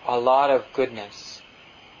a lot of goodness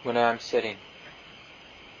when I'm sitting.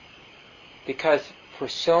 Because for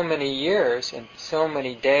so many years and so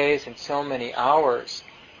many days and so many hours,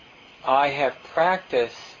 I have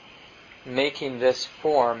practiced making this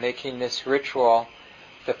form, making this ritual,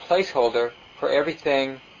 the placeholder for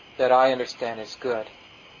everything that I understand is good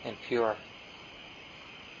and pure.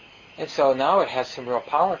 And so now it has some real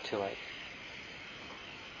power to it.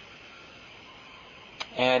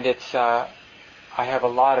 And I have a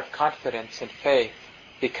lot of confidence and faith,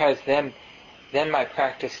 because then my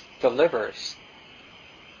practice delivers.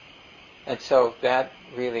 And so that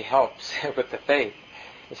really helps with the faith.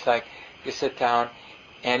 It's like you sit down,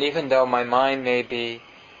 and even though my mind may be,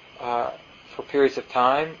 for periods of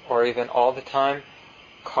time, or even all the time,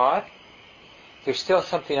 caught, there's still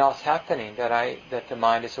something else happening that the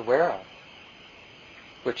mind is aware of,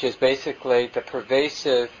 which is basically the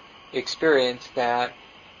pervasive experience that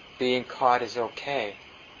being caught is okay.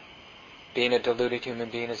 Being a deluded human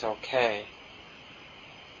being is okay.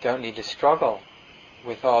 Don't need to struggle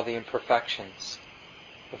with all the imperfections,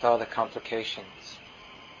 with all the complications,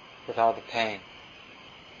 with all the pain.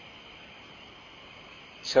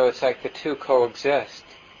 So it's like the two coexist.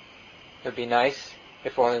 It would be nice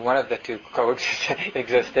if only one of the two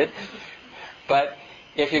existed. But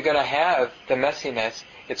if you're going to have the messiness,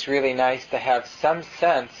 it's really nice to have some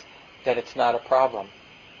sense that it's not a problem.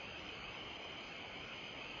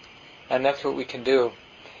 And that's what we can do.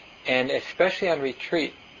 And especially on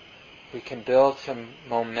retreat, we can build some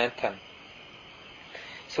momentum.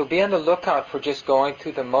 So be on the lookout for just going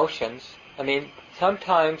through the motions. I mean,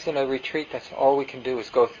 sometimes in a retreat, that's all we can do is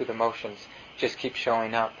go through the motions, just keep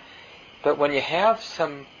showing up. But when you have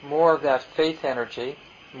some more of that faith energy,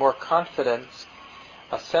 more confidence,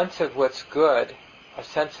 a sense of what's good, a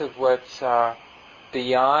sense of what's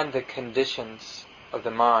beyond the conditions of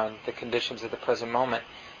the mind, the conditions of the present moment,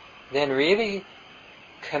 then really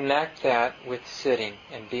connect that with sitting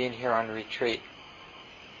and being here on retreat.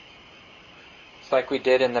 It's like we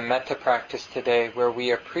did in the metta practice today, where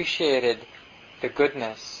we appreciated the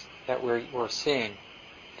goodness that we're seeing,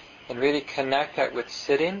 and really connect that with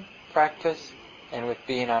sitting practice and with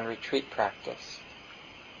being on retreat practice,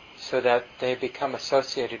 so that they become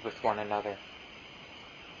associated with one another.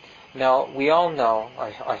 Now, we all know,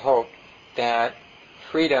 I hope, that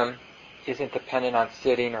freedom isn't dependent on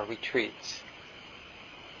sitting or retreats.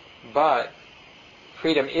 But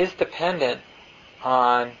freedom is dependent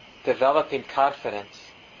on developing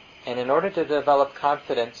confidence. And in order to develop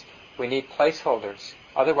confidence, we need placeholders.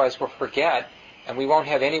 Otherwise we'll forget, and we won't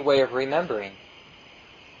have any way of remembering.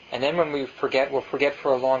 And then when we forget, we'll forget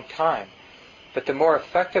for a long time. But the more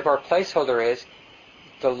effective our placeholder is,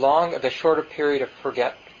 the shorter period of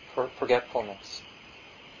forgetfulness.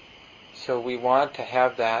 So we want to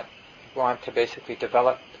have that. We want to basically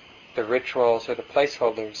develop the rituals or the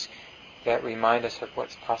placeholders that remind us of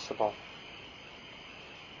what's possible.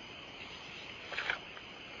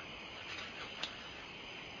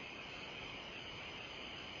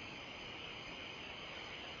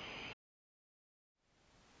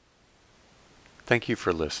 Thank you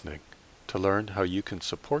for listening. To learn how you can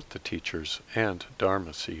support the teachers and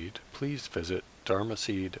Dharma Seed, please visit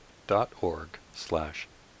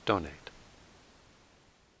dharmaseed.org/donate.